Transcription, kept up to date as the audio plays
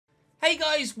Hey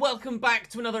guys, welcome back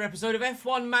to another episode of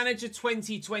F1 Manager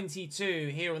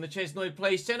 2022 here on the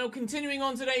ChesnoidPlays channel. Continuing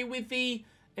on today with the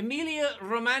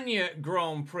Emilia-Romagna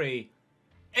Grand Prix.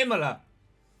 Imola.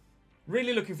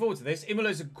 Really looking forward to this. Imola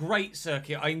is a great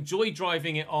circuit. I enjoy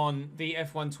driving it on the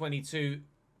F1 22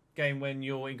 game when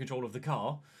you're in control of the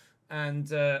car.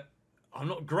 And I'm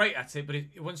not great at it, but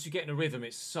once you get in a rhythm,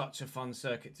 it's such a fun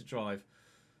circuit to drive.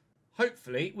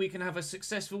 Hopefully, we can have a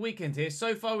successful weekend here.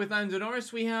 So far with Lando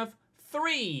Norris, we have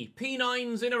 3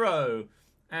 P9s in a row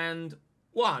and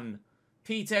 1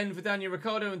 P10 for Daniel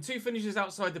Ricciardo and 2 finishes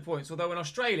outside the points. Although in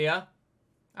Australia,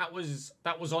 that was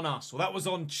on us. Well, that was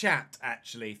on chat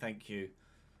actually. Thank you.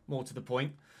 More to the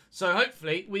point. So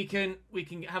hopefully we can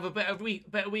have a better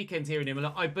weekend here in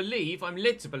Imola. I believe, I'm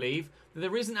led to believe, that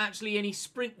there isn't actually any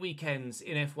sprint weekends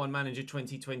in F1 Manager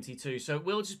 2022. So it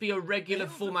will just be a regular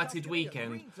formatted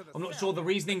weekend. I'm not sure the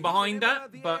reasoning behind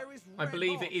that, but I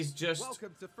believe it is just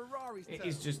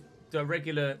a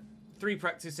regular 3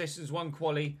 practice sessions, 1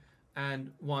 quali,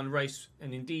 and 1 race.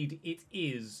 And indeed it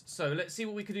is. So let's see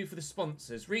what we can do for the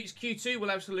sponsors. Reach Q2,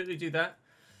 we'll absolutely do that.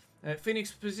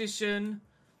 Phoenix position.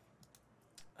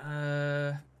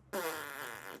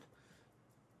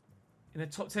 In a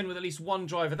top 10 with at least 1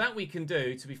 driver. That we can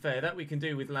do, to be fair. That we can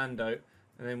do with Lando.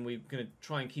 And then we're going to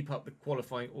try and keep up the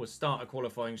qualifying, or start a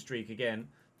qualifying streak again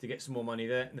to get some more money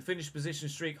there. And the finish position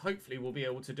streak, hopefully we'll be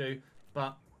able to do.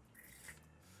 But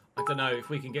I don't know if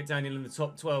we can get Daniel in the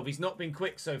top 12. He's not been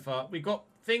quick so far. We've got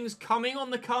things coming on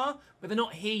the car, but they're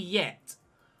not here yet.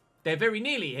 They're very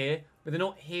nearly here, but they're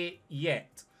not here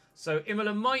yet. So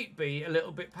Imola might be a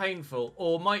little bit painful,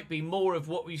 or might be more of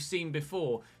what we've seen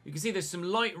before. You can see there's some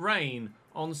light rain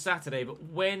on Saturday, but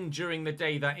when during the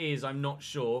day that is, I'm not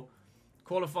sure.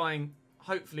 Qualifying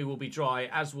hopefully will be dry,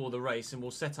 as will the race, and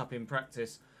we'll set up in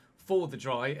practice for the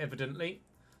dry, evidently.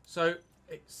 So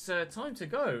it's time to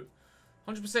go.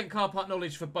 100% car part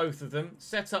knowledge for both of them.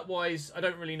 Setup-wise, I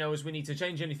don't really know as we need to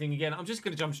change anything again. I'm just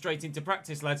going to jump straight into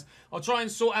practice, lads. I'll try and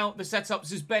sort out the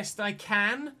setups as best I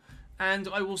can. And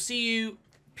I will see you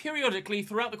periodically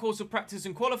throughout the course of practice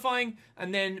and qualifying,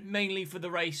 and then mainly for the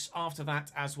race after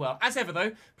that as well. As ever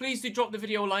though, please do drop the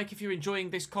video a like if you're enjoying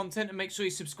this content, and make sure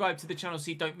you subscribe to the channel so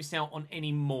you don't miss out on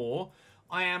any more.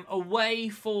 I am away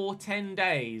for 10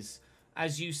 days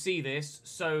as you see this,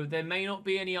 so there may not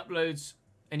be any uploads,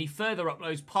 any further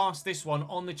uploads past this one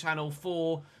on the channel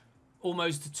for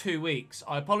almost 2 weeks.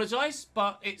 I apologise,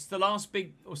 but it's the last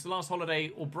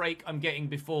holiday or break I'm getting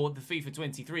before the FIFA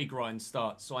 23 grind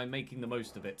starts, so I'm making the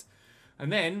most of it.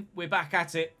 And then we're back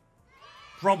at it,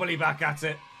 probably back at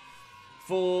it,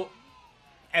 for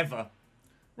ever.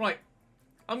 Right,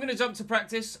 I'm going to jump to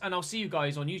practice, and I'll see you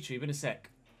guys on YouTube in a sec.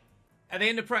 At the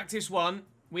end of practice 1,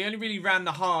 we only really ran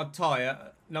the hard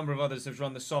tyre. A number of others have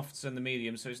run the softs and the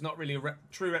mediums, so it's not really a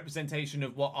true representation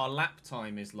of what our lap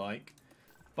time is like.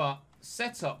 But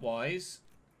setup wise,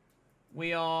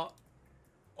 we are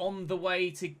on the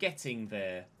way to getting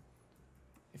there,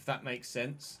 if that makes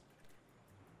sense.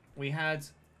 We had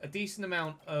a decent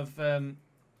amount of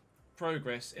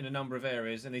progress in a number of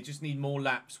areas, and they just need more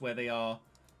laps where they are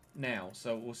now.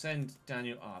 So we'll send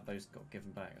Daniel... those got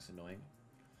given back. That's annoying.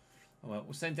 Oh, well,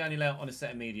 we'll send Daniel out on a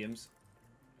set of mediums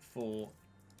for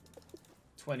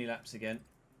 20 laps again.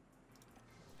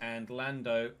 And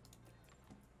Lando...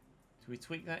 Do we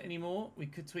tweak that anymore? We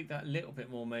could tweak that a little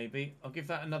bit more, maybe. I'll give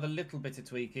that another little bit of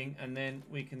tweaking, and then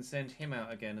we can send him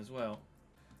out again as well.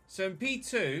 So in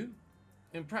P2,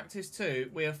 in practice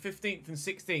 2, we are 15th and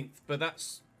 16th, but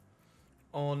that's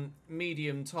on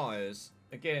medium tyres.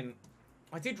 Again,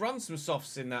 I did run some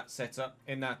softs in that setup,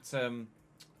 I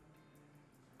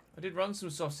did run some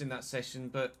softs in that session,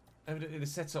 but evidently the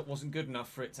setup wasn't good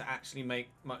enough for it to actually make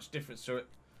much difference to it.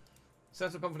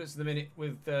 Setup confidence in the minute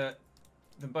with...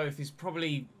 them both is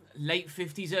probably late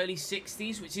 50s, early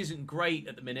 60s, which isn't great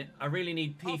at the minute. I really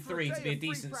need P3 to be a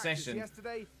decent session.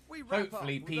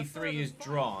 Hopefully P3 is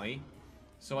dry,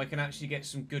 so I can actually get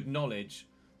some good knowledge.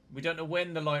 We don't know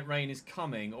when the light rain is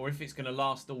coming, or if it's going to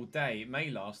last all day. It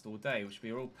may last all day, which would be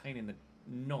a real pain in the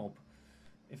knob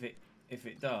if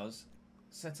it does.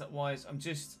 Setup wise,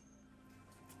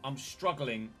 I'm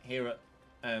struggling here at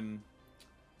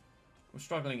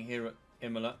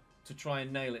Imola to try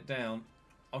and nail it down.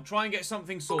 I'll try and get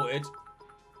something sorted.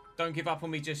 Don't give up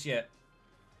on me just yet.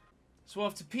 So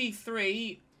after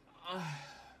P3,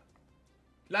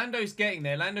 Lando's getting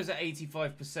there. Lando's at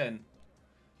 85%.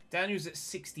 Daniel's at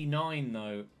 69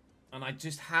 though. And I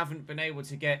just haven't been able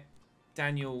to get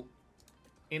Daniel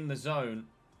in the zone.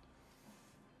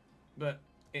 But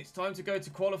it's time to go to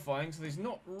qualifying, so there's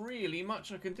not really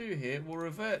much I can do here. We'll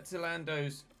revert to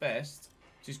Lando's best,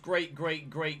 which is great, great,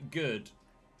 great, good.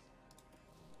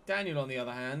 Daniel, on the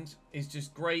other hand, is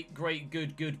just great,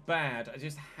 good, bad. I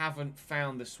just haven't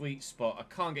found the sweet spot. I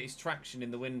can't get his traction in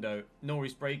the window, nor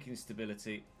his braking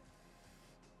stability.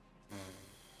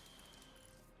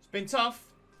 It's been tough,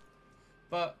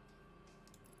 but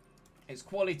it's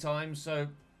quali time, so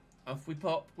off we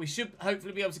pop. We should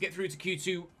hopefully be able to get through to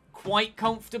Q2 quite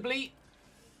comfortably.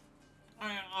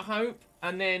 I hope.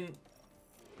 And then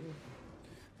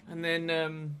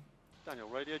Daniel,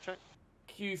 radio check.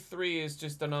 Q3 is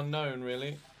just an unknown,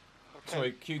 really. Okay.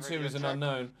 Sorry, Q2 Radio is an check.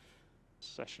 unknown.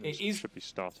 Sessions It is should be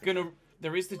starting.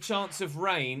 There is the chance of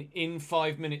rain in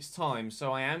 5 minutes' time,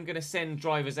 so I am gonna send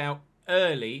drivers out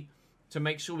early to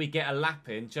make sure we get a lap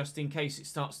in, just in case it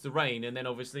starts to rain, and then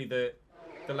obviously the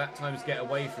lap times get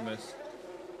away from us.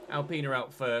 Alpine are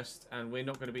out first, and we're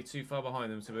not going to be too far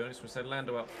behind them, to be honest. We'll send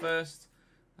Lando out first,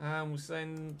 and we'll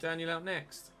send Daniel out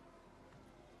next.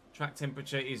 Track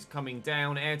temperature is coming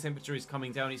down. Air temperature is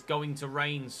coming down. It's going to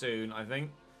rain soon, I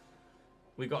think.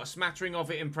 We got a smattering of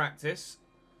it in practice,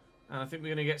 and I think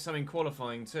we're going to get some in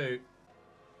qualifying too.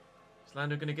 Is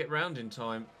Lando going to get round in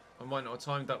time? I might not have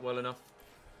timed that well enough.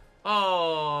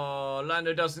 Oh,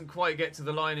 Lando doesn't quite get to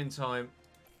the line in time.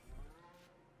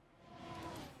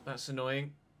 That's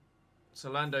annoying. So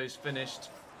Lando's finished.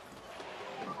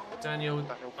 Daniel,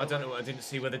 I don't know. I didn't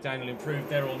see whether Daniel improved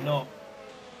there or not.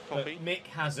 But Copy. Mick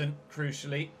hasn't,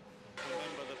 crucially.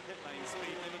 Remember the pit lane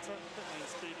speed limiter. Pit lane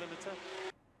speed limiter.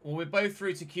 Well, we're both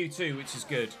through to Q2, which is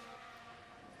good.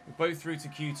 We're both through to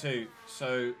Q2,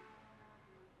 so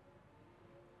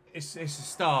it's a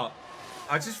start.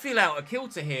 I just feel out of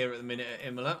kilter here at the minute at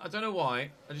Imola. I don't know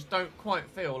why. I just don't quite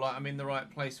feel like I'm in the right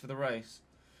place for the race.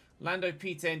 Lando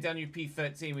P10, Daniel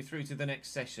P13. We're through to the next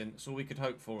session. That's all we could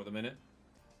hope for at the minute.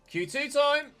 Q2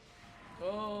 time.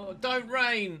 Oh, don't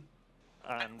rain.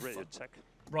 And radio tech.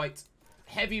 Right.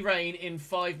 Heavy rain in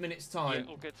 5 minutes time. Yeah,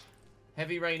 all good.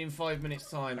 Heavy rain in 5 minutes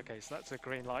time. Okay, so that's a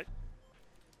green light.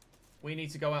 We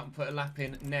need to go out and put a lap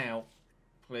in now,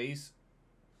 please.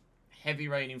 Heavy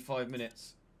rain in 5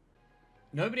 minutes.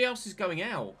 Nobody else is going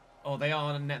out. Oh, they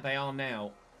are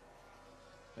now.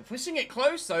 They're pushing it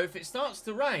close, though. If it starts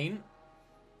to rain...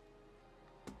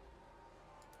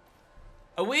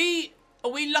 Are we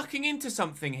lucking into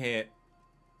something here?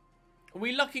 Are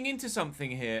we lucking into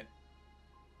something here?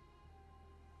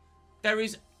 There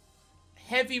is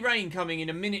heavy rain coming in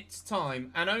a minute's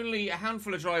time, and only a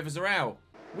handful of drivers are out.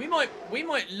 We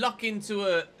might luck into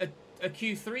a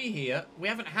Q3 here. We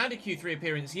haven't had a Q3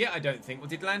 appearance yet, I don't think. Well,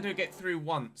 did Lando get through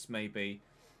once, maybe?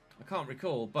 I can't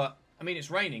recall, but... I mean,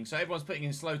 it's raining, so everyone's putting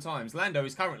in slow times. Lando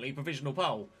is currently provisional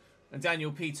pole, and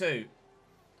Daniel P2.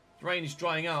 The rain is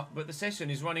drying up, but the session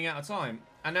is running out of time.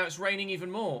 And now it's raining even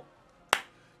more.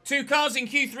 2 cars in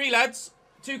Q3, lads.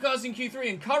 2 cars in Q3,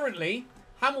 and currently,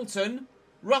 Hamilton,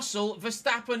 Russell,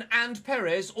 Verstappen, and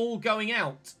Perez all going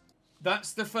out.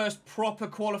 That's the first proper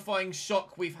qualifying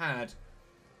shock we've had.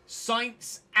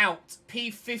 Sainz out,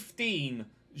 P15.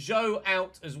 Zhou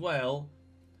out as well.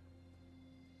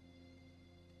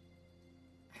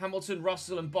 Hamilton,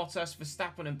 Russell and Bottas,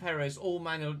 Verstappen and Perez all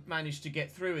managed to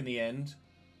get through in the end.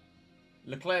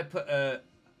 Leclerc put a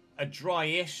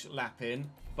dry-ish lap in,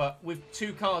 but with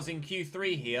 2 cars in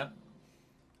Q3 here,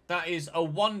 that is a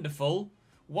wonderful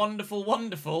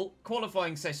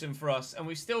qualifying session for us, and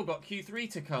we've still got Q3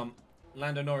 to come.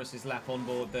 Lando Norris's lap on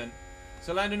board then.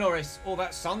 So Lando Norris, oh,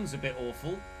 that sun's a bit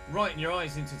awful. Right in your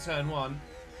eyes into turn 1.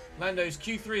 Lando's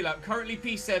Q3 lap, currently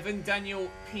P7, Daniel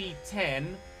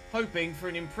P10. Hoping for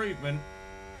an improvement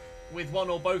with one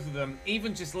or both of them.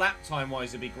 Even just lap time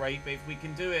wise would be great, but if we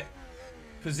can do it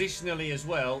positionally as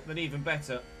well, then even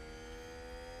better.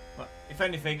 But if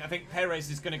anything, I think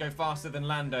Perez is going to go faster than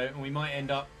Lando, and we might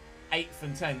end up 8th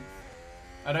and 10th.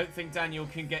 I don't think Daniel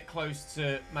can get close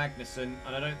to Magnussen,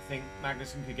 and I don't think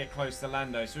Magnussen could get close to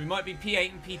Lando. So we might be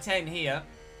P8 and P10 here,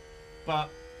 but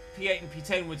P8 and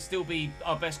P10 would still be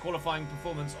our best qualifying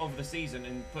performance of the season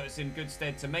and put us in good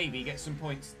stead to maybe get some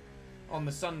points on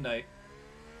the Sunday.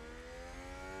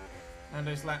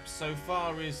 Lando's laps so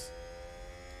far is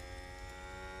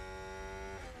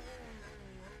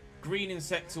green in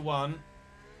sector 1.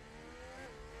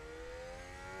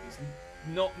 He's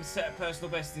not set a personal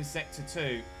best in sector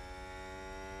 2.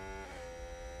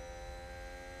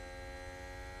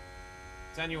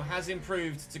 Daniel has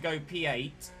improved to go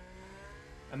P8.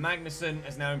 And Magnussen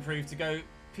has now improved to go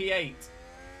P8.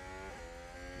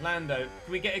 Lando,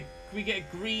 can we get a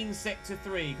green sector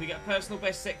 3? Can we get a personal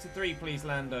best sector 3, please,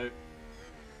 Lando?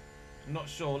 I'm not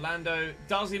sure. Lando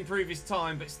does improve his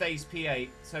time, but stays P8.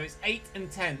 So it's 8th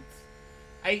and 10th.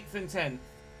 8th and 10th.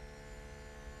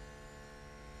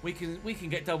 We can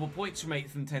get double points from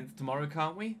 8th and 10th tomorrow,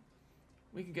 can't we?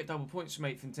 We can get double points from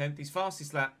 8th and 10th. His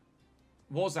fastest lap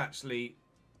was actually...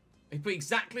 He put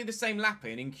exactly the same lap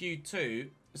in Q2...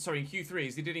 Sorry, in Q3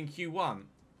 as he did in Q1.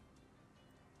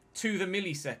 To the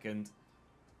millisecond.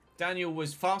 Daniel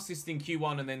was fastest in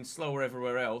Q1 and then slower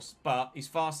everywhere else. But his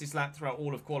fastest lap throughout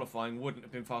all of qualifying wouldn't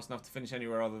have been fast enough to finish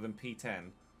anywhere other than P10.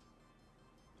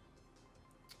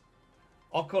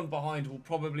 Ocon behind will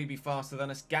probably be faster than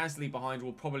us. Gasly behind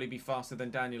will probably be faster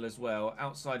than Daniel as well.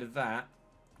 Outside of that,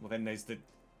 well, then there's the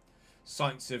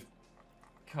Sainz of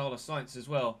Carlos Sainz as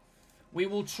well. We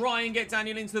will try and get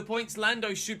Daniel into the points.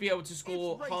 Lando should be able to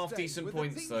score half-decent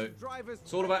points, though.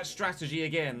 It's all about strategy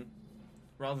again,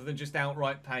 rather than just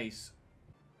outright pace.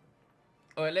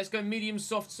 All right, let's go medium,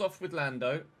 soft, soft with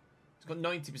Lando. He's got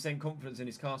 90% confidence in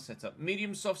his car setup.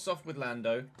 Medium, soft, soft with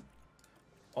Lando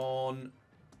on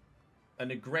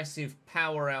an aggressive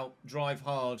power out, drive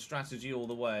hard strategy all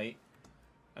the way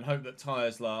and hope that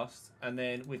tyres last. And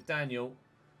then with Daniel,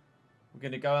 we're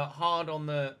going to go out hard on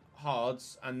the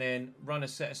hards and then run a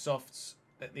set of softs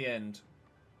at the end.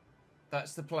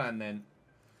 That's the plan then.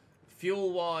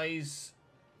 Fuel wise,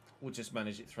 we'll just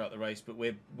manage it throughout the race, but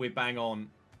we're bang on.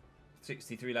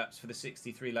 63 laps for the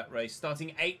 63 lap race,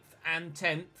 starting 8th and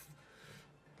 10th.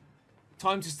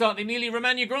 Time to start the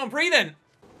Emilia-Romagna Grand Prix then.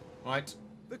 Right.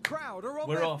 The crowd are on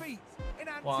We're their off. feet in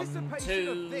 1, anticipation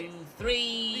of 2, this.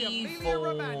 3,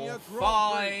 4,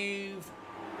 5.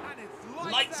 And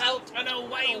it's Lights out and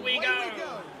away we go.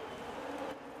 go.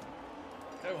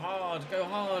 Go hard, go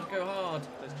hard, go hard.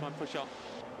 Let's try and push on.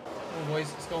 Come on,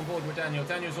 boys. Let's go on board with Daniel.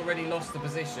 Daniel's already lost the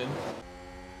position.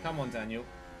 Come on, Daniel.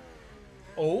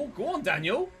 Oh, go on,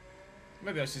 Daniel.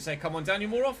 Maybe I should say come on, Daniel,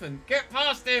 more often. Get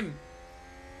past him.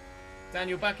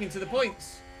 Daniel back into the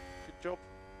points. Good job.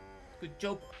 Good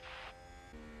job.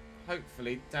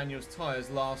 Hopefully, Daniel's tyres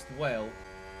last well.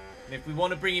 And if we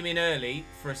want to bring him in early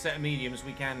for a set of mediums,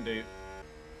 we can do.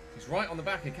 He's right on the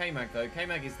back of K-Mag, though.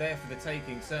 K-Mag is there for the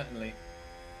taking, certainly.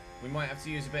 We might have to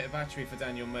use a bit of battery for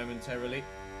Daniel momentarily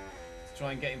to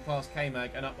try and get him past K-Mag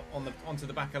and up on onto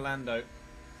the back of Lando.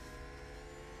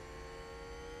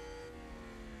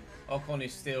 Ocon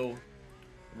is still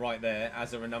right there,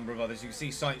 as are a number of others. You can see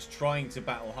Sainz trying to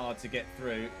battle hard to get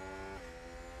through.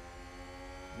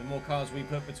 The more cars we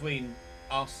put between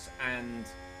us and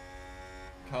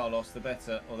Carlos, the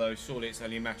better. Although surely it's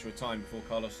only a matter of time before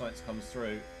Carlos Sainz comes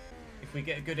through. If we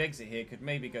get a good exit here, could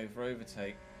maybe go for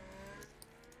overtake.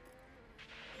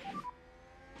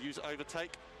 Use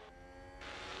overtake.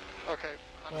 Okay.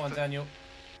 Go on, Daniel.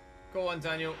 Go on,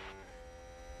 Daniel.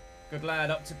 Good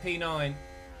lad, up to P9.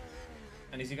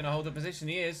 And is he going to hold the position?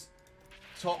 He is.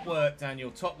 Top work, Daniel.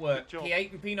 Top work.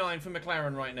 P8 and P9 for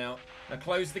McLaren right now. Now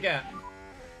close the gap.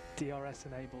 DRS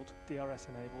enabled. DRS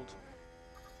enabled.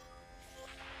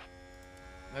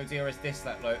 No DRS this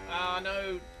lap low. Ah,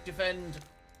 no. Defend.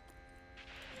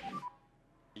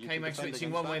 K-Mag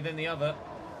switching one way, then the other.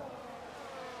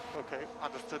 Okay,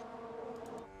 understood.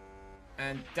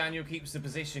 And Daniel keeps the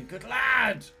position. Good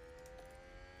lad!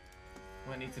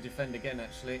 Might need to defend again,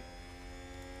 actually.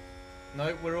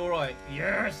 No, we're all right.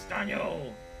 Yes,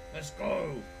 Daniel! Let's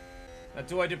go! Now,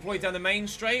 do I deploy down the main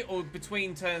straight or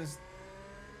between turns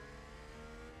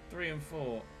 3 and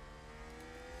 4?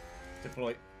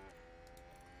 Deploy.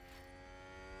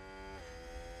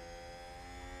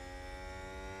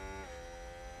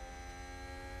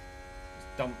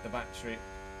 Just dump the battery.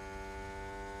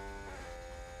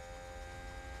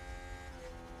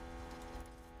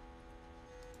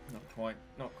 Not quite,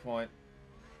 not quite.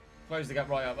 Close the gap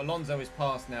right up. Alonso is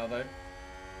past now, though.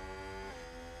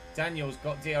 Daniel's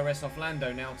got DRS off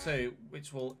Lando now, too,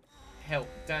 which will help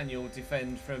Daniel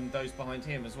defend from those behind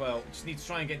him as well. We just need to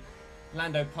try and get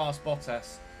Lando past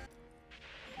Bottas.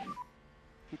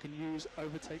 You can use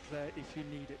overtake there if you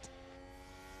need it.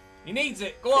 He needs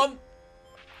it. Go on.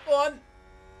 Go on.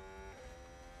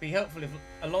 Be helpful if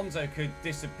Alonso could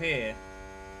disappear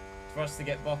for us to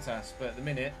get Bottas, but at the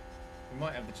minute, we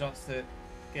might have the chance to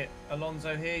get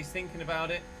Alonso here. He's thinking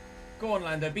about it. Go on,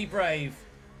 Lando. Be brave.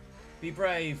 Be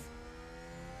brave.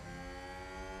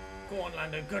 Go on,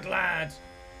 Lando. Good lad.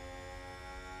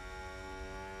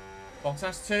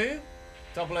 Bottas 2.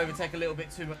 Double overtake a little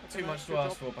bit too much to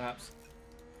ask for, perhaps.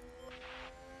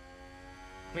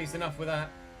 Pleased enough with that.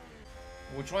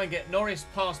 We'll try and get Norris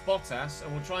past Bottas,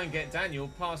 and we'll try and get Daniel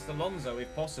past Alonso,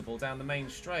 if possible, down the main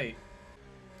straight.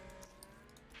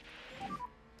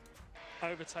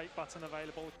 Overtake button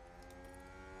available.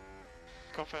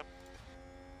 Confirm.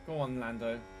 Go on,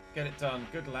 Lando. Get it done.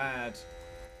 Good lad.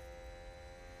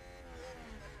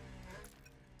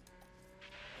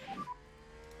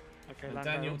 Okay, And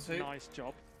Lando, Daniel too. nice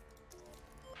job.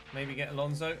 Maybe get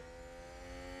Alonso.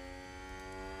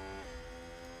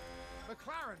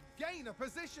 McLaren gain a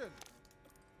position.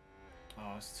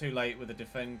 Oh, it's too late with the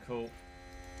defend call.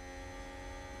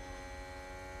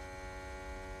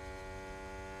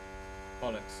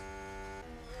 Bollocks.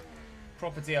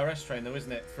 Proper DRS train though,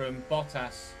 isn't it? From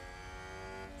Bottas.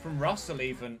 From Russell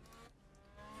even.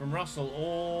 From Russell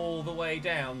all the way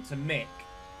down to Mick.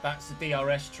 That's the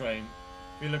DRS train.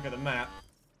 If you look at the map.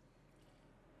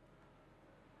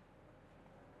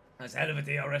 That's a hell of a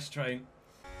DRS train.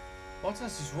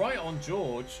 Bottas is right on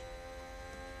George.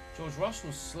 George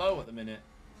Russell's slow at the minute.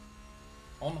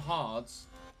 On hards.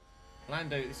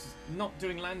 Lando, this is not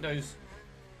doing Lando's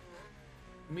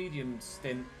medium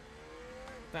stint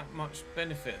that much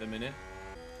benefit at the minute.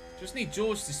 Just need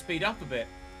George to speed up a bit.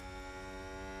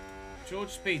 George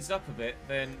speeds up a bit,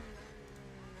 then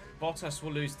Bottas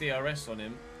will lose DRS on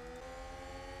him.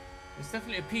 There's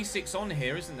definitely a P6 on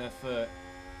here, isn't there, for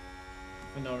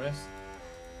Norris?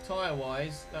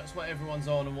 Tyre-wise, that's what everyone's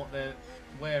on and what their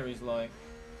wear is like.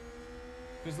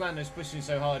 Because Lando's pushing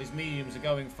so hard, his mediums are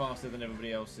going faster than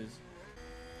everybody else's.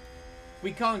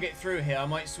 We can't get through here. I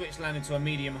might switch Lando to a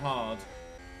medium hard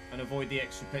and avoid the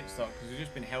extra pit stop because we've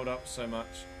just been held up so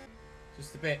much.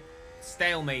 Just a bit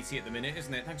stalematey at the minute,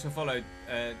 isn't it? Thanks for following.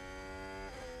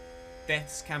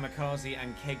 Deaths, Kamikaze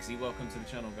and Kegsy. Welcome to the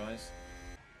channel, guys.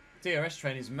 DRS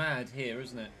train is mad here,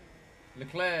 isn't it?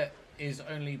 Leclerc is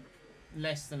only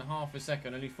less than half a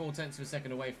second, only 0.4 of a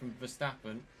second away from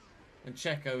Verstappen. And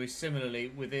Checo is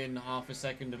similarly within half a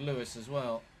second of Lewis as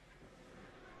well.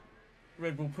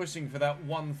 Red Bull pushing for that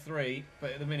 1-3,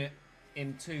 but at the minute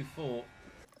in 2-4.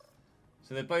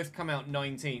 So they both come out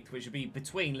 19th, which would be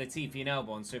between Latifi and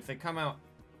Albon. So if they come out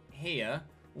here,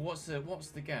 what's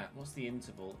the gap? What's the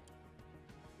interval?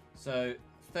 So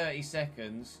 30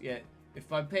 seconds. Yeah,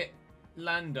 if I pit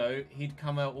Lando, he'd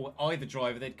come out, or either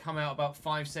driver, they'd come out about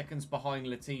 5 seconds behind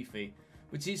Latifi,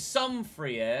 which is some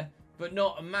free air, but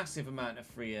not a massive amount of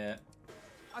free air.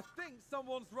 I think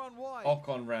someone's run wide.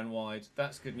 Ocon ran wide.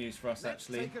 That's good news for us, Let's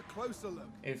actually. take a closer look.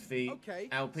 If the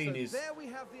Alpine so is... there we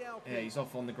have the Alpine. Yeah, he's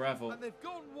off on the gravel. And they've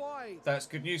gone wide. That's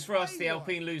good news for us. The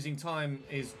Alpine losing time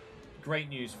is great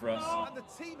news for us. And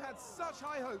the team had such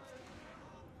high hopes.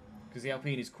 Because the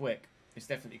Alpine is quick. It's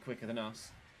definitely quicker than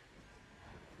us.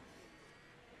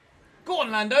 Go on,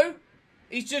 Lando.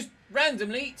 He's just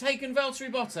randomly taken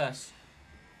Valtteri Bottas.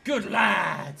 Good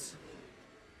lad.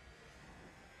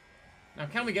 Now,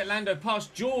 can we get Lando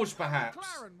past George, perhaps?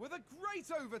 McLaren with a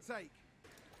great overtake.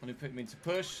 And we put him into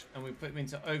push, and we put him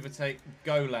into overtake.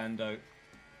 Go, Lando.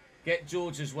 Get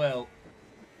George as well.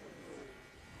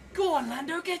 Go on,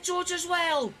 Lando. Get George as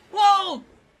well. Whoa!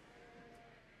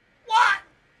 What?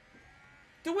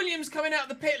 The Williams coming out of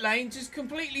the pit lane just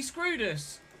completely screwed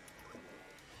us.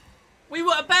 We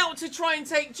were about to try and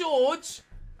take George,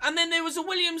 and then there was a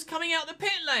Williams coming out the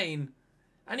pit lane.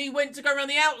 And he went to go around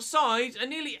the outside and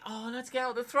nearly... Oh, I had to get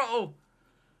out the throttle.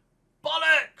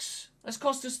 Bollocks! That's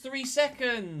cost us 3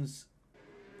 seconds.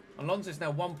 Alonso's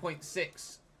now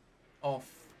 1.6 off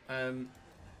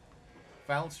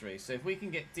Valtteri. So if we can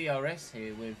get DRS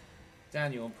here with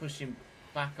Daniel and push him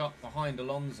back up behind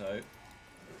Alonso,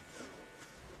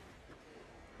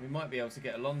 we might be able to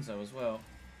get Alonso as well.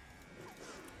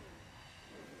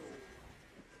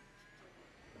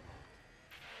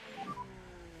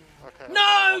 Okay.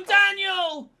 No,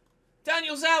 Daniel!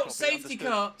 Daniel's out. Copy, Safety understood.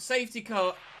 car. Safety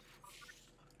car.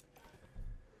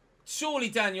 Surely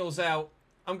Daniel's out.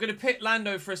 I'm going to pit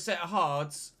Lando for a set of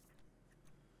hards.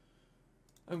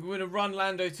 I'm going to run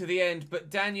Lando to the end, but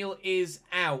Daniel is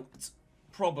out.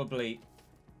 Probably.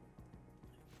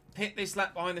 Pit this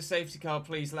lap behind the safety car,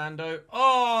 please, Lando.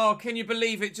 Oh, can you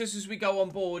believe it? Just as we go on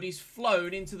board, he's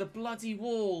flown into the bloody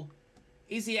wall.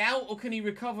 Is he out or can he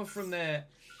recover from there?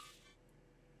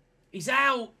 He's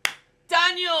out!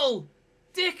 Daniel!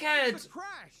 Dickhead! The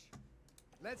crash.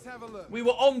 Let's have a look. We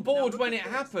were on board Now when look it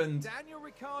at this. happened. Daniel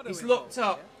Ricciardo He's involved locked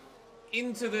up here.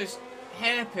 into this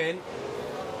hairpin.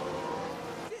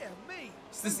 Dear me.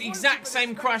 It's the They exact won't same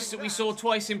even crash expecting that we that. saw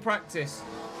twice in practice.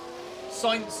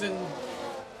 Sainz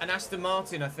and Aston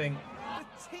Martin, I think.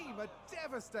 The team are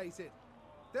devastated.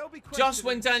 They'll be Just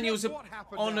when questioning Daniel's just what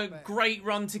happened on out a there. great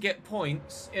run to get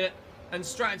points, and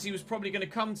strategy was probably going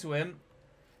to come to him,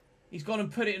 he's gone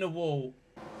and put it in a wall.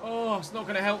 Oh, it's not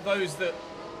going to help those that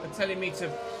are telling me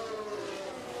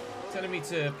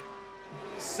to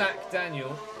sack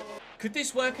Daniel. Could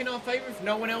this work in our favour if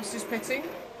no one else is pitting?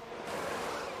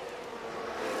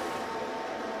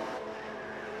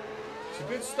 It's a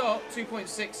good stop,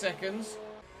 2.6 seconds.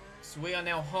 So we are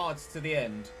now hards to the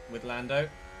end with Lando.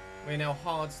 We're now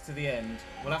hards to the end.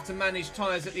 We'll have to manage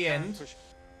tyres at the end.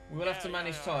 We will have to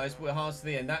manage tyres, but we're hards to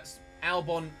the end. That's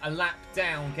Albon a lap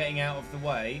down getting out of the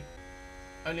way.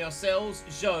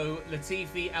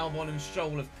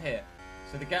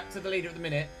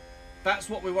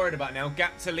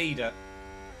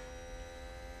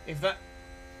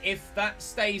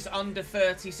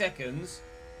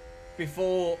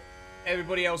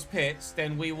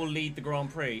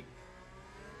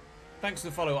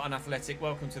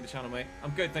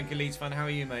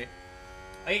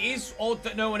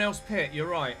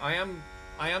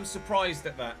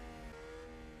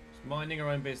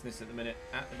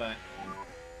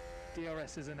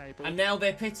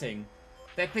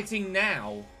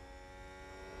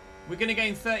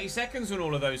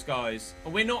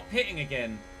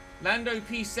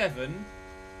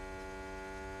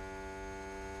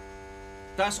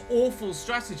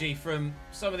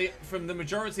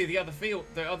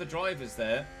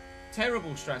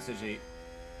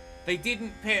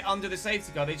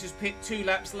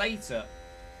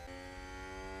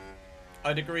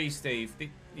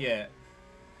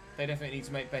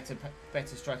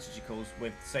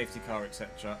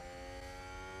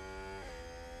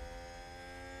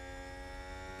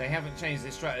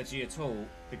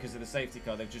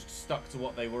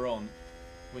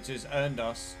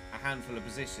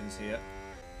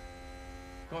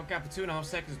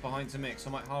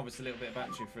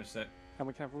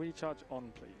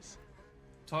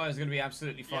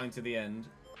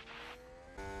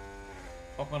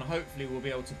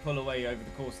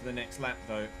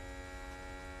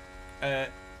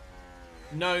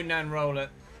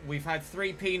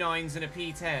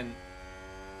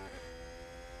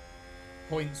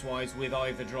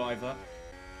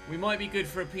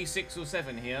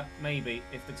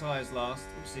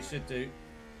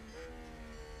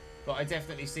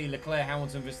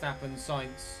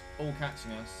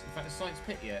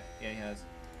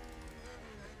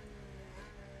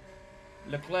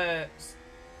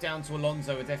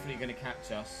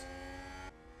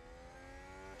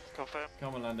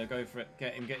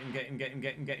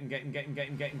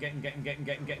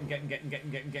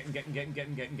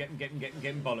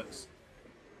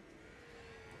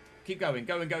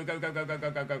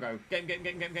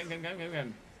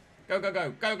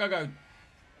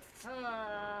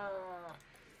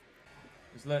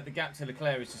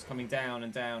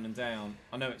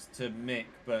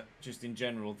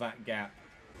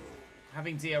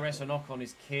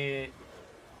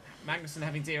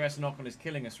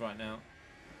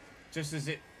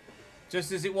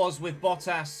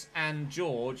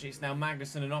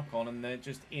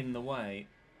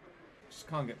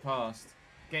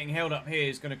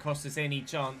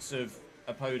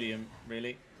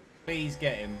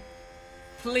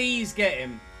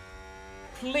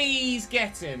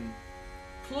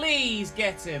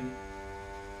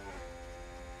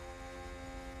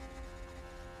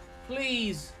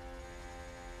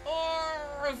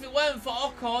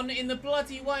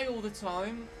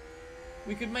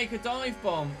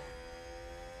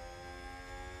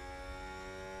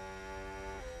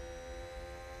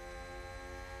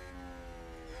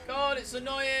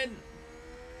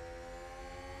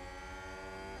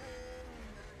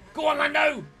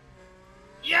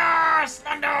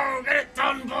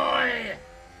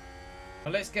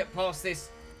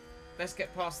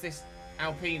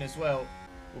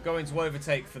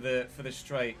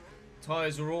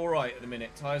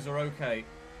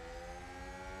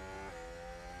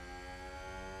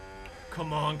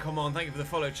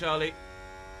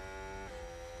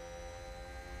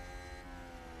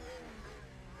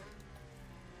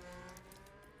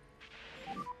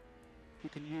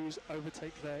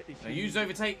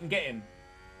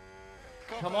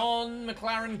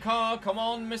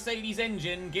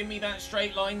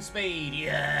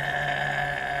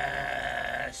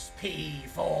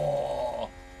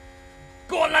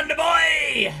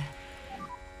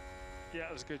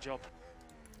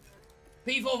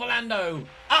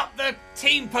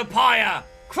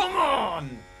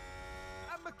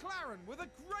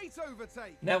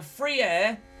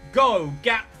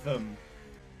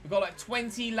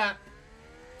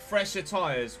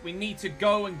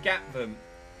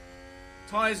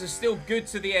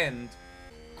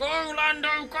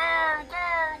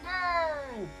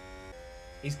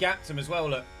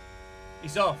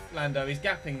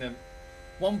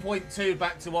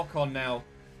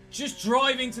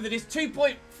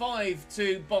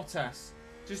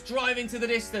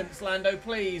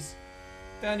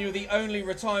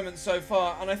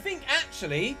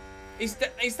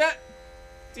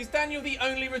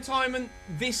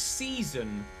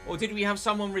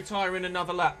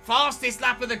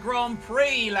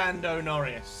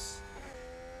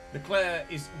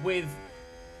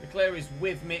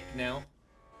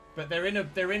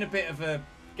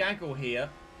 gaggle here.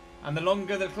 And the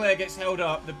longer Leclerc gets held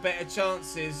up, the better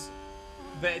chance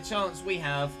we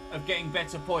have of getting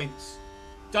better points.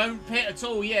 Don't pit at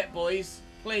all yet, boys.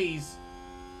 Please.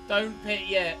 Don't pit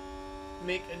yet.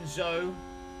 Mick and Zhou.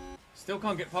 Still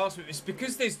can't get past me. It's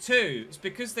because there's two. It's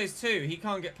because there's two. He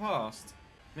can't get past.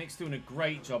 Mick's doing a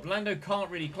great job. Lando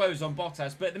can't really close on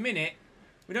Bottas, but at the minute,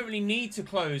 we don't really need to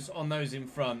close on those in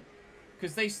front.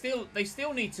 Because they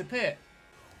still need to pit.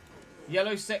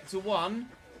 Yellow sector 1.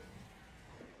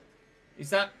 Is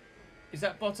that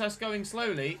Bottas going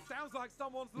slowly? Sounds like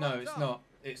someone's No, it's not.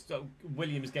 It's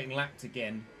Williams getting lapped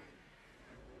again.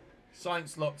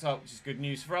 Sainz locked up, which is good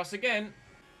news for us again.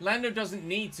 Lando doesn't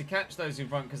need to catch those in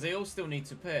front because they all still need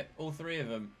to pit. All three of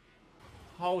them.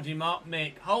 Hold him up,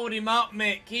 Mick. Hold him up,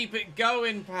 Mick. Keep it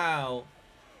going, pal.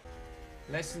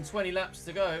 Less than 20 laps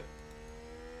to go.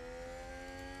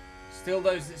 Still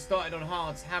those that started on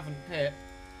hards haven't pit.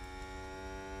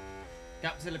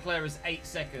 Gap to Leclerc is 8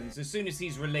 seconds. As soon as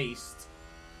he's released,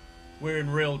 we're in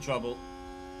real trouble.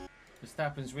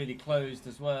 Verstappen's really closed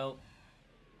as well.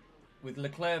 With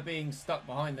Leclerc being stuck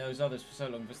behind those others for so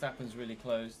long, Verstappen's really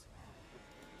closed.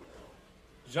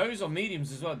 Zhou's on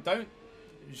mediums as well.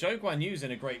 Zhou Guan Yu's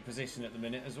in a great position at the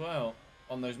minute as well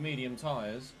on those medium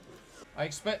tyres. I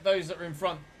expect those that are in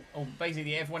front, or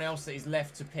basically everyone else that is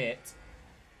left to pit,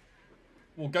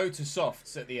 will go to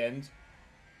softs at the end.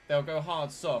 They'll go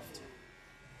hard soft.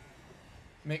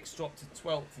 Mick's dropped to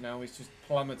 12th now. He's just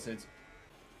plummeted.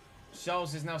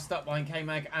 Charles is now stuck behind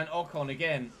K-Mag and Ocon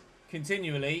again.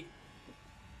 Continually.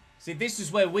 See, this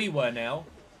is where we were now.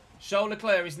 Charles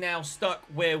Leclerc is now stuck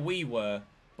where we were.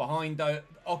 Behind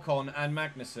Ocon and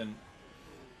Magnussen.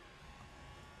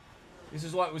 This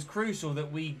is why it was crucial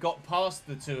that we got past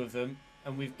the two of them.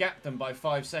 And we've gapped them by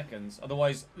 5 seconds.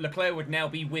 Otherwise, Leclerc would now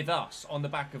be with us. On the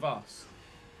back of us.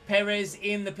 Perez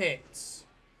in the pits.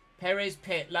 Perez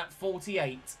pit, lap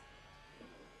 48.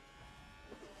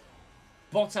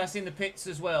 Bottas in the pits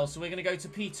as well. So we're going to go to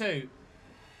P2.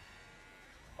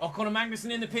 Ocon and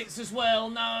Magnussen in the pits as well.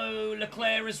 No,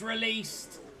 Leclerc is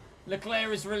released.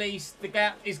 Leclerc is released. The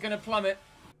gap is going to plummet.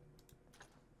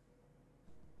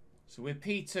 So we're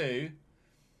P2.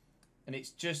 And it's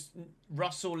just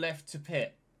Russell left to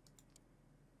pit.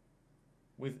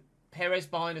 With Perez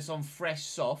behind us on fresh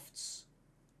softs.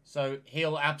 So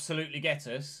he'll absolutely get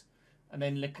us. And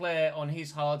then Leclerc on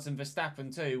his hards and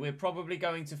Verstappen too. We're probably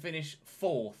going to finish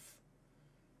 4th.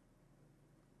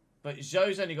 But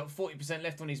Zhou's only got 40%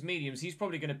 left on his mediums. He's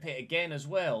probably going to pit again as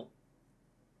well.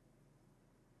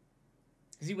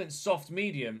 Because he went soft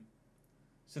medium.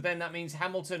 So then that means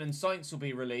Hamilton and Sainz will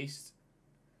be released.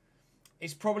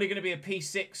 It's probably going to be a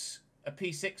P6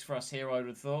 for us here, I would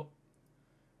have thought.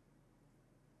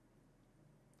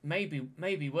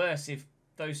 Maybe worse if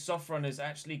those soft runners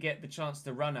actually get the chance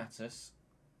to run at us.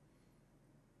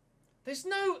 There's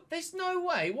no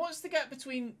way. What's the gap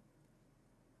between...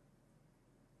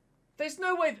 There's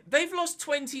no way. They've lost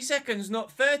 20 seconds,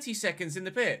 not 30 seconds in the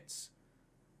pits.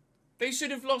 They should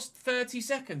have lost 30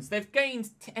 seconds. They've gained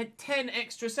 10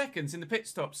 extra seconds in the pit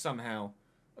stops somehow.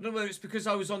 I don't know whether it's because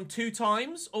I was on 2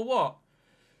 times or what.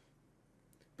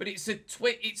 But it's a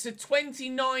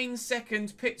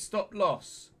 29-second pit stop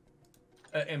loss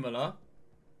at Imola.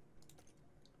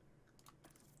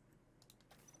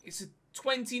 It's a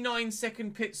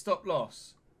 29-second pit stop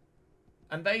loss.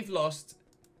 And they've lost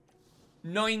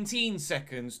 19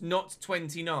 seconds, not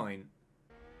 29.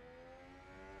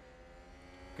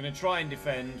 Gonna try and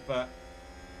defend, but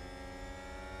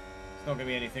it's not gonna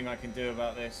be anything I can do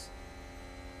about this.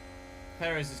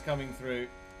 Perez is coming through.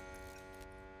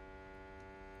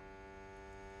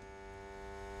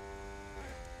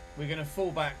 We're gonna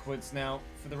fall backwards now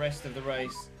for the rest of the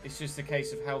race. It's just a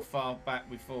case of how far back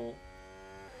we fall.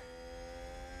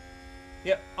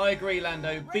 Yep, I agree,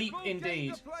 Lando. Beat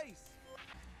indeed.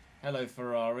 Hello,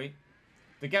 Ferrari.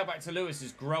 The gap back to Lewis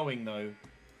is growing, though.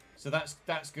 So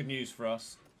that's good news for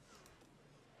us.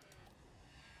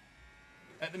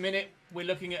 At the minute, we're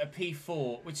looking at a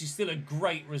P4, which is still a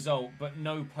great result, but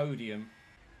no podium.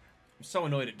 I'm so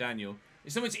annoyed at Daniel.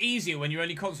 It's so much easier when you're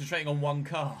only concentrating on one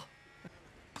car.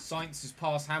 Sainz has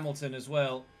passed Hamilton as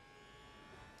well.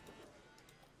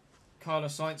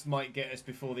 Carlos Sainz might get us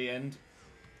before the end.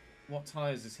 What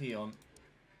tyres is he on?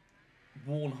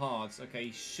 Worn hards. Okay,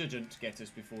 he shouldn't get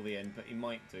us before the end, but he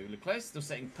might do. Leclerc's still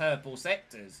setting purple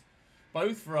sectors.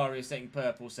 Both Ferrari are setting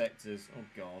purple sectors. Oh,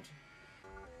 God.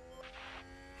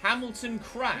 Hamilton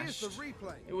crashed.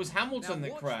 It was Hamilton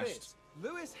that crashed. This.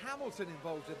 Lewis Hamilton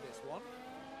involved in this one.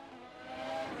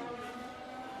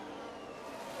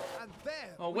 And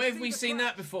there. Oh, where have we seen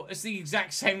that before? It's the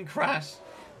exact same crash.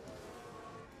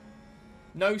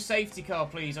 No safety car,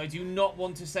 please. I do not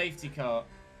want a safety car.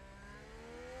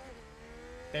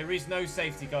 There is no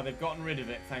safety car. They've gotten rid of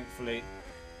it, thankfully.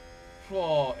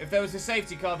 Oh, if there was a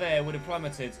safety car there, it would have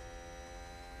plummeted.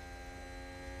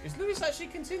 Is Lewis actually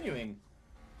continuing?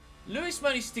 Lewis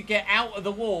managed to get out of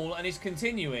the wall and is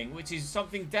continuing, which is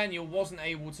something Daniel wasn't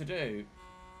able to do.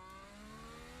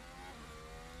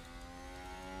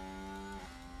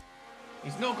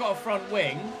 He's not got a front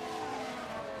wing,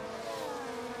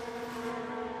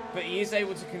 but he is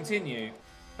able to continue.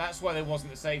 That's why there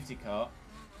wasn't a safety car.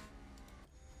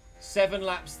 7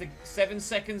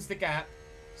 seconds the gap.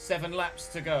 7 laps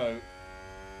to go.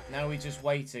 Now we're just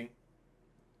waiting.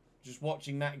 Just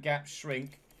watching that gap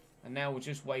shrink. And now we're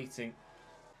just waiting.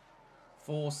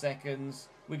 4 seconds.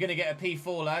 We're going to get a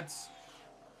P4, lads.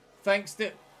 Thanks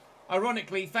to...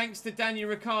 Ironically, thanks to Daniel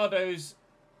Ricciardo's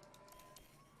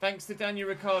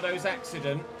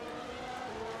accident,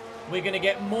 we're going to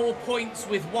get more points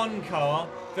with one car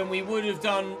than we would have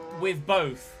done with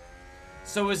both.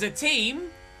 So as a team,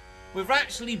 we've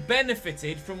actually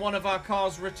benefited from one of our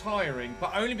cars retiring,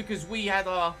 but only because we had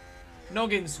our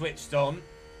noggin switched on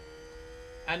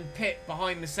and pit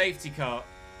behind the safety car.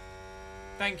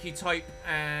 Thank you, Type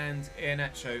and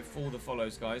Ianacho, for the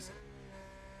follows, guys.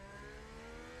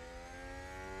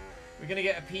 We're going to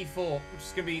get a P4, which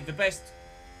is going to be the best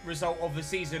result of the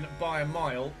season by a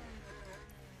mile.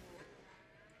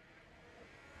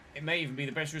 It may even be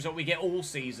the best result we get all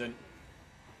season.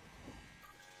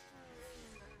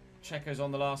 Checo's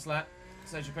on the last lap.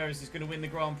 Sergio Perez is going to win the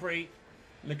Grand Prix.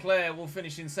 Leclerc will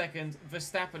finish in second.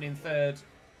 Verstappen in third.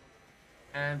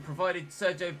 And provided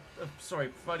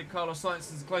Carlos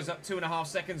Sainz is to close up 2.5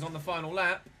 seconds on the final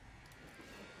lap,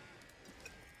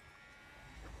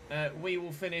 we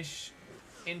will finish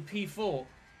in P4,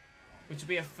 which will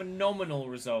be a phenomenal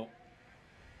result.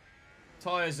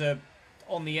 Tyres are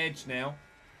on the edge now.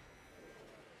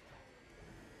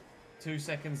 2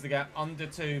 seconds the gap, under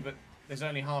 2, but there's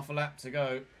only half a lap to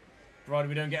go. Provided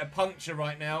we don't get a puncture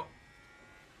right now,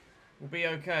 we'll be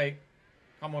okay.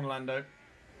 Come on, Lando.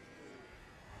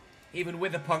 Even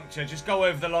with a puncture, just go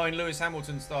over the line, Lewis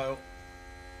Hamilton style.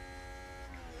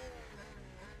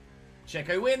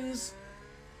 Checo wins.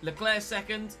 Leclerc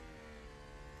second.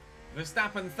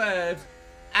 Verstappen third.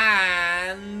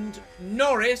 And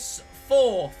Norris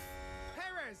fourth.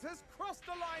 Perez has crossed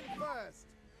the line first.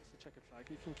 It's a checker flag.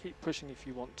 You can keep pushing if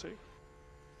you want to.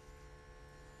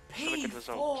 Really good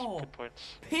results. Good points.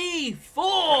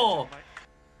 P4!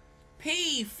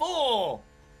 P4!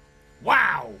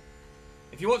 Wow!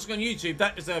 If you're watching on YouTube,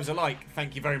 that deserves a like.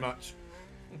 Thank you very much.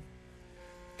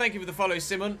 Thank you for the follow,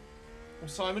 Simon. Or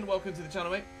Simon, welcome to the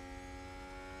channel, mate.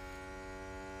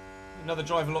 Another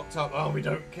driver locked up. Oh, we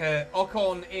don't care.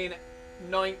 Ocon in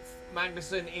 9th,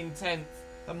 Magnussen in 10th.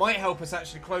 That might help us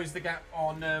actually close the gap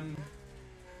on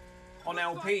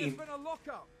Alpine.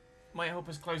 Might help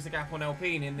us close the gap on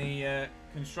Alpine in the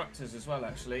constructors as well,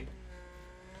 actually.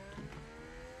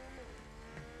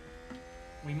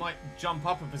 We might jump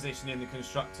up a position in the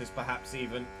constructors, perhaps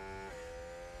even.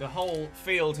 The whole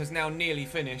field has now nearly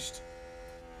finished.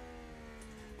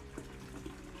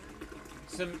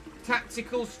 Some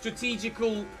tactical,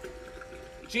 strategical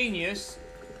genius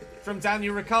from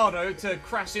Daniel Ricciardo to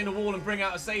crash in a wall and bring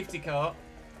out a safety car.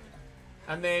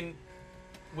 And then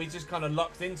we just kind of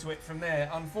lucked into it from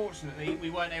there. Unfortunately, we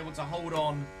weren't able to hold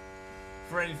on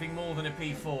for anything more than a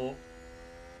P4.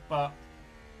 But,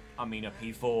 I mean, a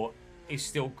P4 is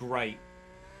still great.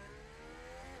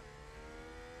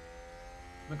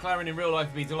 McLaren in real life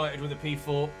would be delighted with a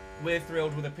P4. We're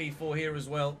thrilled with a P4 here as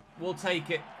well. We'll take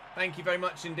it. Thank you very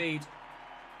much indeed.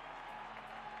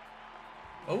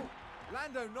 Oh.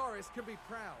 Lando Norris can be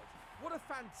proud. What a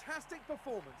fantastic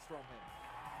performance from him.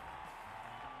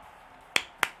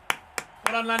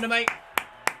 Well done, Lando, mate.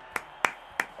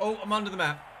 Oh, I'm under the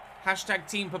map. Hashtag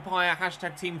Team Papaya,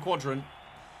 hashtag Team Quadrant.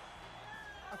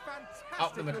 A fantastic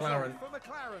Up the McLaren. result for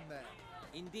McLaren there.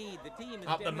 Indeed, the team has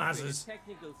Up the demonstrated Mazzes.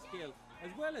 technical skill as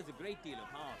well as a great deal of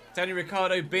heart. Daniel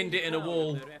Ricciardo binned it in a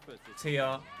wall.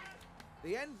 TR.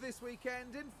 The end this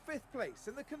weekend in 5th place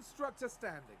in the constructor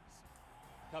standings.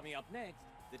 Coming up next,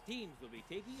 the teams will be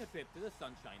taking a trip to the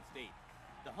Sunshine State.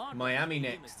 The hard Miami team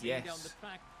next, is laying yes. down the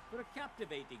track for a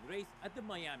captivating race at the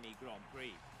Miami Grand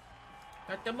Prix.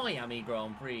 At the Miami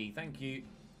Grand Prix. Thank you.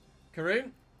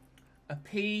 Karun, a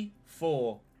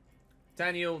P4.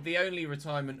 Daniel, the only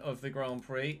retirement of the Grand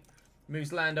Prix,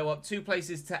 moves Lando up 2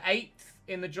 places to 8th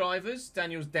in the drivers.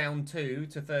 Daniel's down 2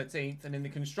 to 13th. And in the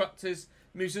constructors,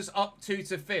 moves us up 2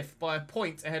 to 5th by a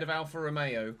point ahead of Alfa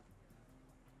Romeo.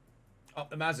 Up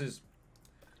the Mazzes.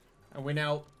 And we're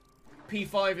now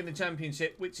P5 in the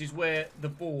championship, which is where the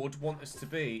board want us to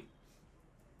be.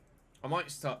 I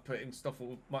might start putting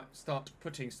Stoffel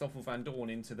Van Dorn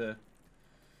into the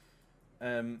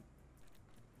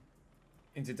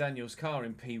into Daniel's car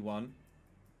in P1.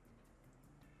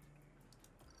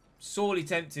 Sorely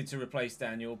tempted to replace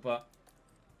Daniel, but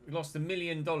we lost $1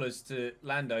 million to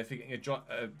Lando for getting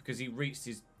a because he reached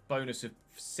his bonus of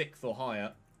 6th or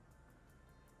higher.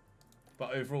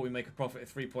 But overall, we make a profit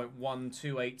of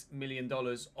 $3.128 million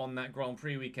on that Grand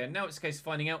Prix weekend. Now it's a case of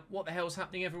finding out what the hell's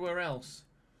happening everywhere else.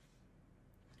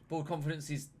 Board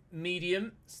confidence is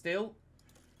medium still.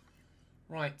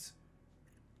 Right.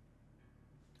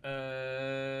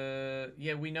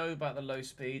 Yeah, we know about the low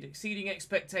speed. Exceeding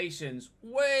expectations.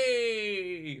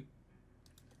 Way!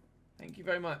 Thank you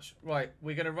very much. Right,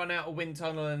 we're going to run out of wind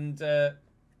tunnel and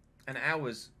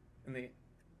hours in the...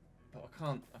 But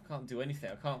I can't do anything.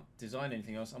 I can't design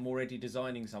anything else. I'm already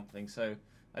designing something, so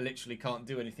I literally can't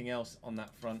do anything else on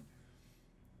that front.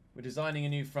 We're designing a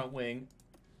new front wing.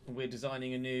 We're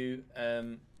designing a new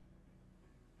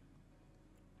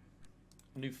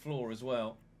floor as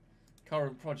well.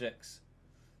 Current projects.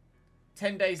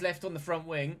 10 days left on the front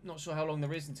wing. Not sure how long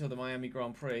there is until the Miami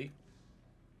Grand Prix.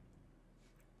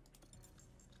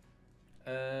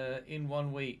 In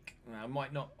 1 week. No,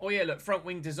 might not. Oh yeah, look, front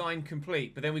wing design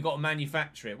complete, but then we've got to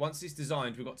manufacture it. Once it's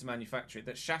designed, we've got to manufacture it.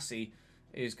 That chassis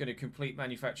is going to complete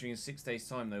manufacturing in 6 days'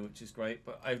 time, though, which is great.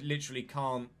 But I literally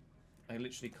can't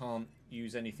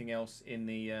use anything else in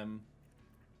the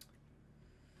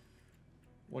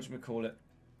whatchamacallit.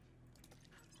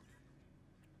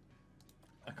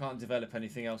 I can't develop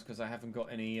anything else because I haven't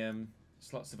got any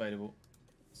slots available.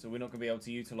 So we're not going to be able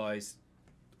to utilize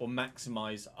or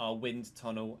maximize our wind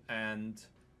tunnel and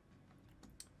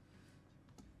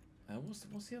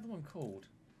what's the other one called?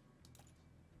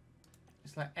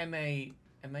 It's like MA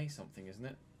something, isn't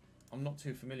it? I'm not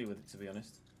too familiar with it, to be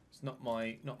honest. It's not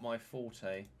my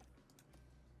forte.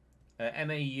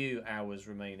 MAU hours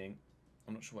remaining.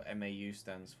 I'm not sure what MAU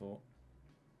stands for,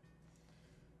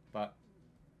 but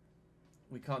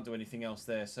we can't do anything else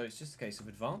there, so it's just a case of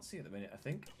advancing at the minute, I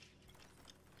think.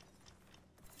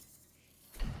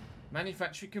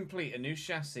 Manufacture complete, a new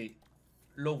chassis.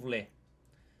 Lovely.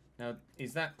 Now,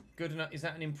 is that good enough? Is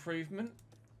that an improvement?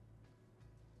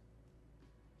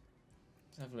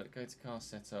 Let's have a look. Go to car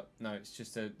setup. No, it's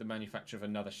just the manufacture of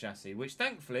another chassis, which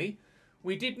thankfully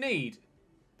we did need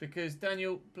because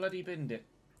Daniel bloody binned it.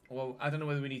 Well, I don't know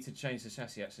whether we need to change the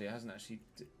chassis, actually. It hasn't actually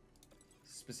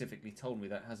specifically told me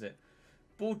that, has it?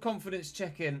 Board confidence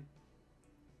check-in.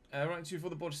 Right to for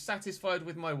the board. Satisfied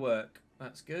with my work.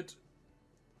 That's good.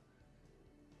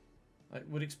 I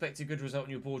would expect a good result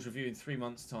in your board review in 3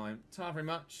 months' time. Ta very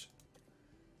much.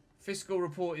 Fiscal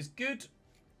report is good.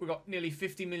 We've got nearly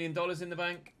 $50 million in the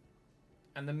bank.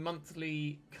 And the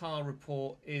monthly car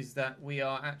report is that we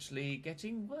are actually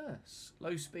getting worse.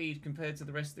 Low speed compared to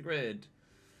the rest of the grid.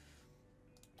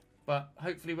 But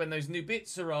hopefully when those new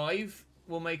bits arrive,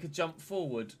 we'll make a jump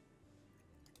forward.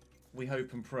 We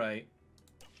hope and pray.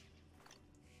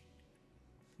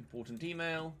 Important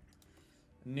email.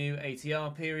 New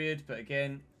ATR period, but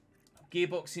again,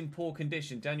 gearbox in poor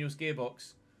condition. Daniel's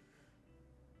gearbox.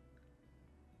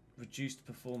 Reduced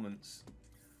performance.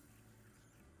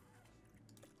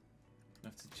 I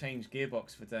have to change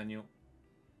gearbox for Daniel.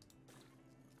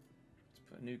 Let's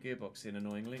put a new gearbox in,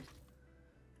 annoyingly.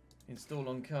 Install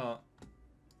on car.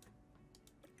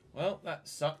 Well, that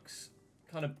sucks.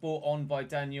 Kind of brought on by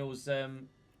Daniel's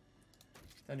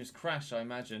crash, I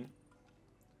imagine.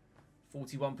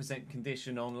 41%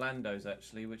 condition on Lando's,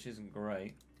 actually, which isn't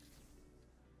great.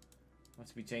 I'll have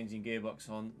to be changing gearbox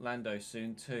on Lando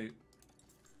soon, too.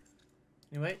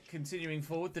 Anyway, continuing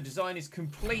forward. The design is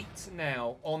complete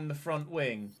now on the front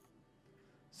wing.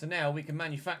 So now we can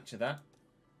manufacture that.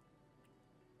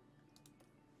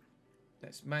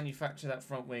 Let's manufacture that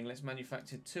front wing. Let's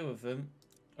manufacture 2 of them.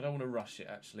 I don't want to rush it,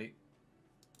 actually.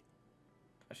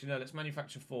 Actually, no, let's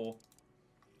manufacture 4.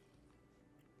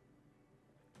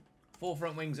 4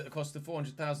 front wings at a cost of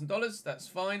 $400,000. That's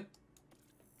fine.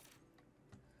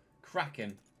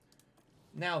 Cracking.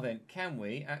 Now then, can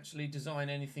we actually design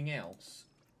anything else?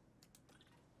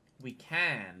 We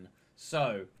can.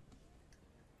 So,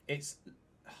 it's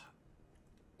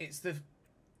the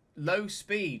low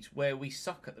speed where we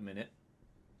suck at the minute.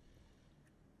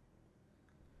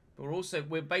 But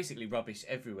we're basically rubbish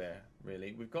everywhere,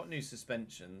 really. We've got new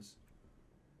suspensions.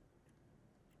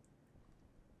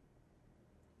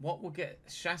 What we'll get,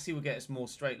 chassis will get us more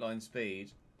straight line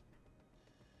speed.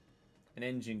 And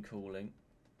engine cooling.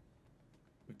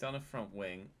 We've done a front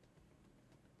wing.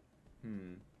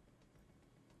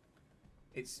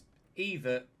 It's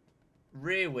either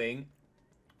rear wing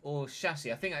or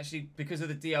chassis. I think actually because of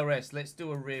the DRS, let's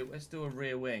do a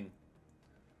rear wing.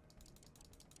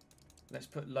 Let's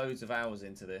put loads of hours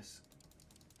into this.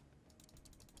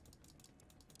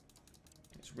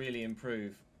 Let's really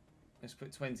improve. Let's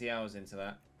put 20 hours into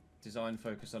that. Design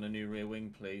focus on a new rear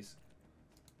wing, please.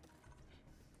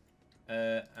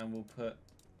 And we'll put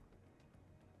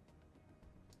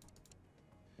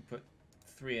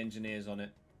 3 engineers on it.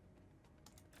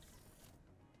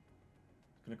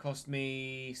 It's going to cost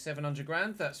me 700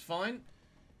 grand. That's fine.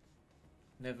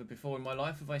 Never before in my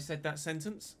life have I said that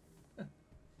sentence.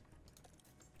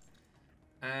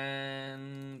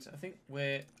 And I think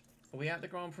are we at the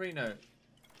Grand Prix? No.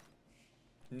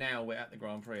 Now we're at the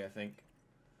Grand Prix, I think.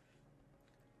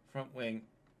 Front wing.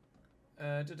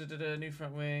 New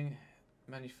front wing.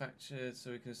 Manufactured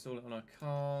so we can install it on our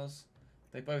cars.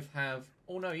 They both have...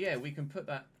 Oh no, yeah, we can put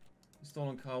that... Install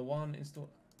on car 1. Install...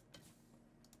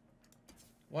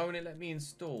 Why won't it let me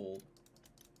install?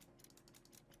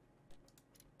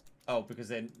 Oh, because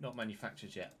they're not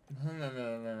manufactured yet.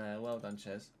 No. Well done,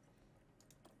 Ches.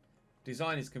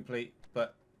 Design is complete,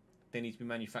 but they need to be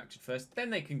manufactured first. Then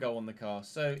they can go on the car.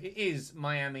 So it is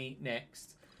Miami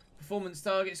next. Performance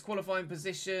targets, qualifying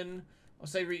position. I'll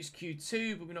say reach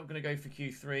Q2, but we're not going to go for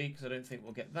Q3 because I don't think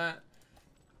we'll get that.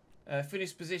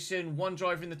 Finish position, 1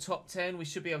 driver in the top 10. We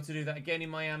should be able to do that again in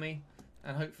Miami.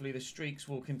 And hopefully the streaks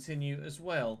will continue as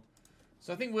well.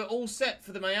 So I think we're all set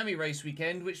for the Miami race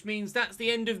weekend, which means that's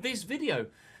the end of this video.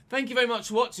 Thank you very much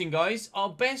for watching, guys. Our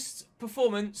best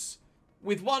performance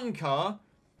with one car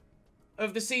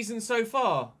of the season so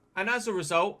far. And as a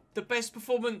result, the best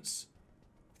performance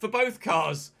for both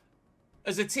cars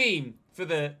as a team for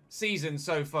the season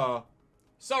so far.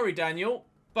 Sorry, Daniel,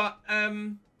 but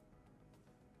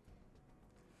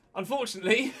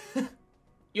unfortunately,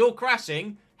 your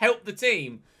crashing helped the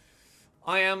team.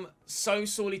 I am so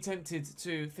sorely tempted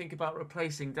to think about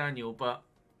replacing Daniel, but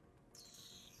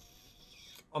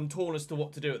I'm torn as to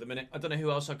what to do at the minute. I don't know who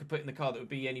else I could put in the car that would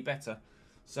be any better.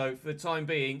 So for the time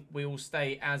being, we will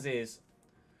stay as is.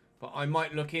 But I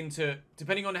might look into,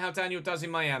 depending on how Daniel does in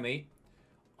Miami,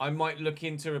 I might look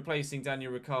into replacing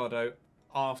Daniel Ricciardo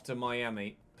after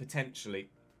Miami, potentially.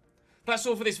 That's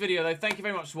all for this video, though. Thank you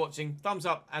very much for watching. Thumbs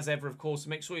up, as ever, of course.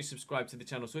 Make sure you subscribe to the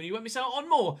channel so you won't miss out on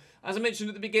more. As I mentioned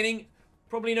at the beginning,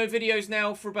 probably no videos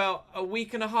now for about a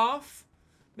week and a half.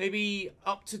 Maybe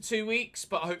up to 2 weeks,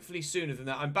 but hopefully sooner than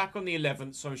that. I'm back on the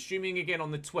 11th, so I'm streaming again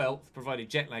on the 12th, provided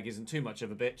jet lag isn't too much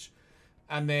of a bitch.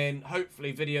 And then,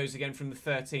 hopefully, videos again from the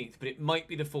 13th, but it might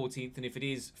be the 14th, and if it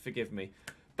is, forgive me.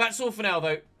 That's all for now,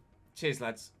 though. Cheers,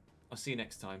 lads. I'll see you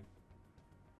next time.